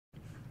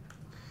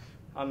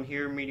I'm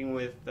here meeting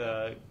with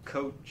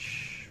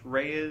Coach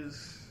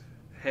Reyes,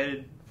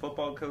 head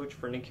football coach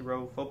for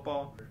Rowe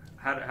football.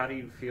 How do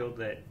you feel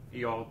that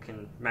you all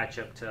can match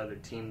up to other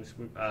teams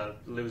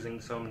losing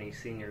so many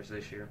seniors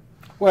this year?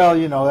 Well,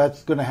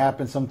 that's going to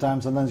happen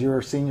sometimes. Sometimes you're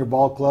a senior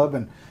ball club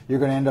and you're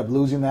going to end up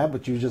losing that,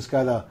 but you just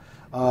got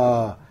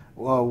to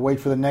wait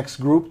for the next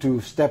group to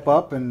step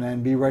up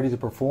and be ready to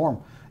perform.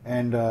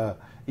 And,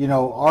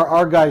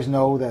 our guys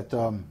know that,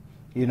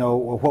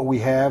 what we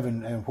have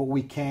and what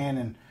we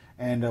can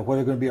and what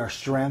are going to be our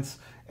strengths.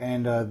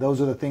 And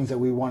those are the things that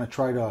we want to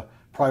try to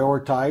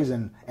prioritize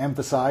and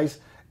emphasize.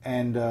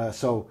 And I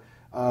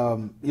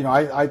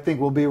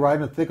think we'll be right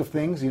in the thick of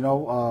things,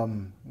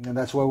 and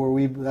that's where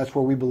we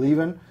believe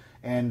in,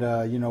 and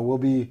we'll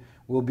be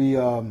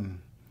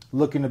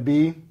looking to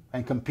be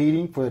and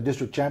competing for the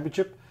district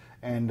championship,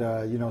 and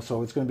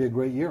so it's going to be a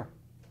great year.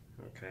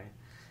 Okay,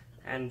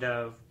 and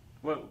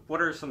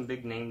what are some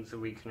big names that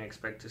we can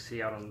expect to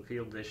see out on the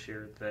field this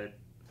year that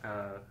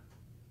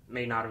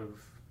may not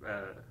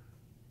have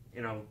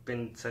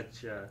been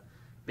such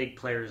big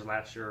players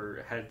last year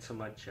or had so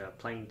much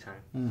playing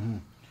time? Mm-hmm.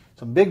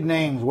 Some big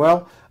names.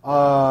 Well,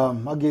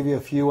 I'll give you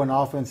a few on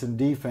offense and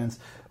defense.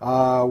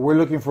 We're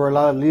looking for a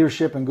lot of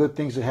leadership and good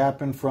things to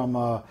happen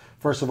from,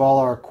 first of all,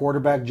 our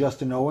quarterback,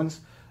 Justin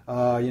Owens.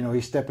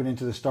 He's stepping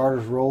into the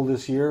starter's role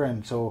this year,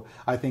 and so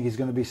I think he's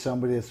going to be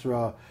somebody that's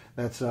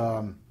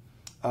gonna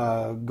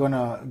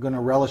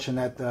relish in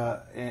that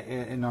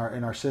in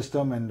our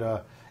system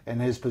and in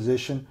his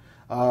position.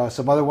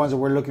 Some other ones that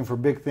we're looking for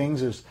big things.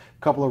 There's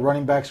a couple of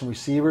running backs and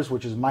receivers,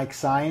 which is Mike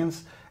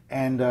Science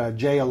and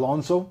Jay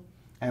Alonso.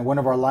 And one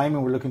of our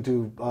linemen we're looking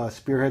to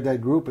spearhead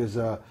that group is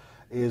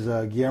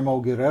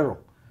Guillermo Guerrero.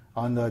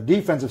 On the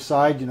defensive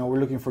side, we're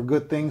looking for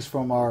good things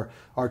from our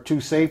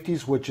two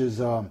safeties, which is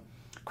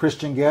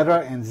Christian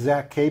Guerra and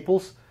Zach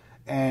Caples,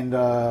 and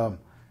a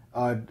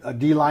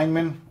D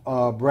lineman,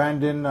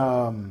 Brandon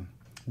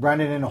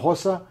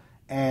Hinojosa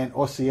and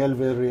Osiel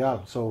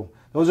Villarreal. So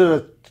those are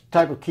the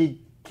type of key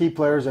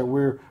players that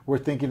we're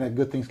thinking that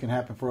good things can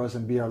happen for us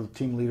and be our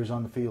team leaders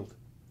on the field.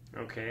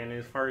 Okay, and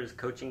as far as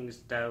coaching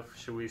staff,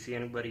 should we see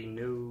anybody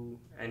new,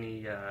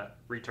 any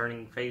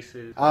returning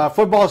faces?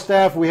 Football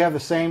staff, we have the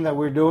same that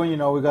we're doing.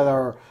 We got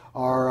our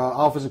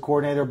offensive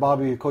coordinator,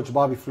 Coach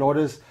Bobby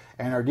Flores,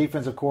 and our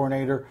defensive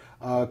coordinator,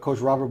 Coach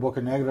Robert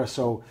Bocanegra.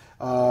 So,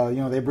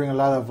 they bring a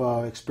lot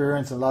of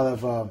experience, a lot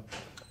of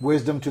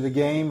wisdom to the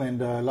game,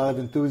 and a lot of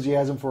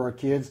enthusiasm for our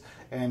kids.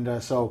 And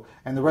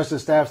and the rest of the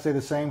staff stay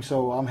the same.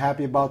 So I'm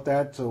happy about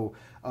that. So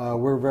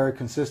we're very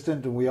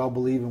consistent, and we all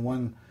believe in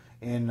one.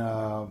 In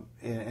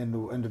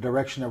the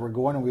direction that we're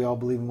going, and we all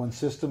believe in one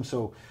system.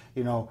 So,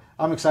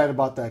 I'm excited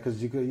about that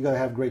because you got to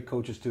have great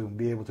coaches to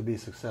be able to be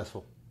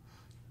successful.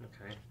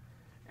 Okay,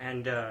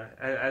 and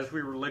as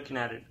we were looking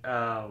at it,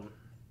 some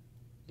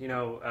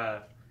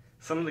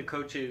of the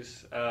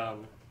coaches,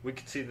 we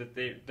could see that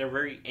they're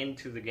very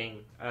into the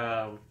game.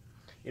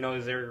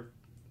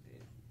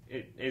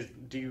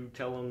 Do you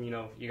tell them,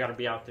 you got to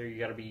be out there, you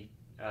got to be,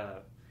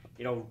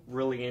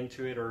 really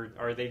into it, or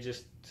are they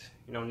just,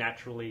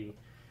 naturally?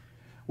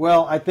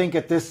 Well, I think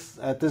at this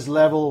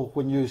level,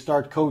 when you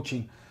start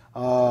coaching,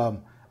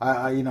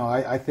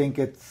 I think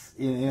it's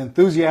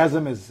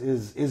enthusiasm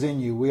is in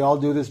you. We all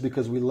do this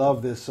because we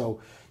love this. So,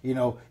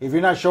 if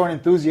you're not showing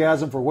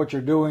enthusiasm for what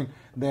you're doing,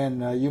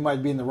 then you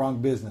might be in the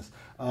wrong business.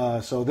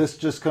 So this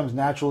just comes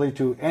naturally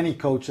to any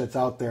coach that's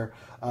out there.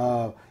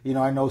 I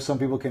know some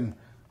people can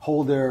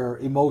hold their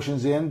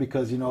emotions in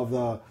because of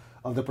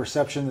the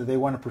perception that they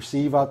want to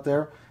perceive out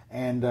there,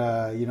 and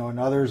and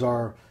others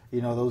are.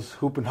 Those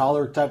hoop and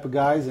holler type of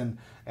guys,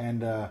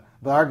 but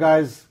our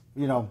guys,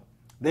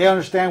 they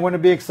understand when to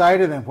be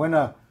excited and when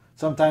to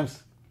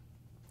sometimes,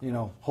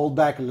 hold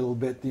back a little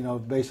bit,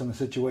 based on the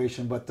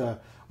situation.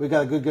 But we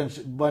got a good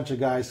bunch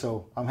of guys,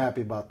 so I'm happy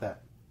about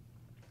that.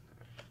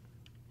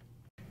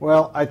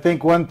 Well, I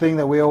think one thing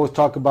that we always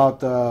talk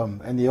about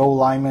in the old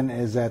lineman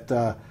is that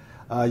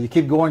you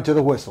keep going to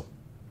the whistle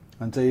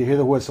until you hear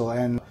the whistle.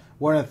 And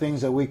one of the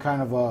things that we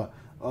kind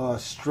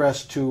of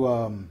stress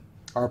to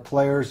our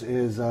players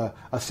is a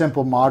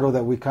simple motto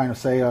that we kind of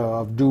say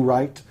of do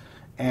right,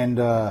 and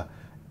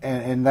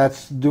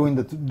that's doing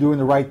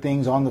the right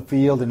things on the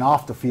field and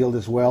off the field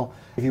as well.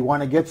 If you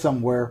want to get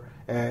somewhere,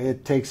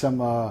 it takes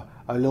some a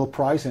little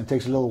price and it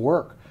takes a little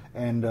work.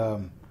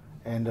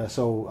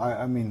 So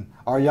I mean,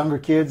 our younger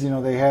kids,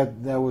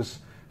 there was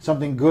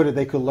something good that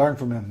they could learn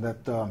from him.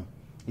 That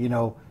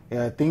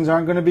things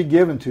aren't going to be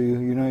given to you.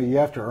 You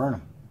have to earn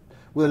them.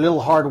 With a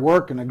little hard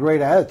work and a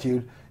great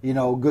attitude,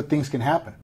 good things can happen.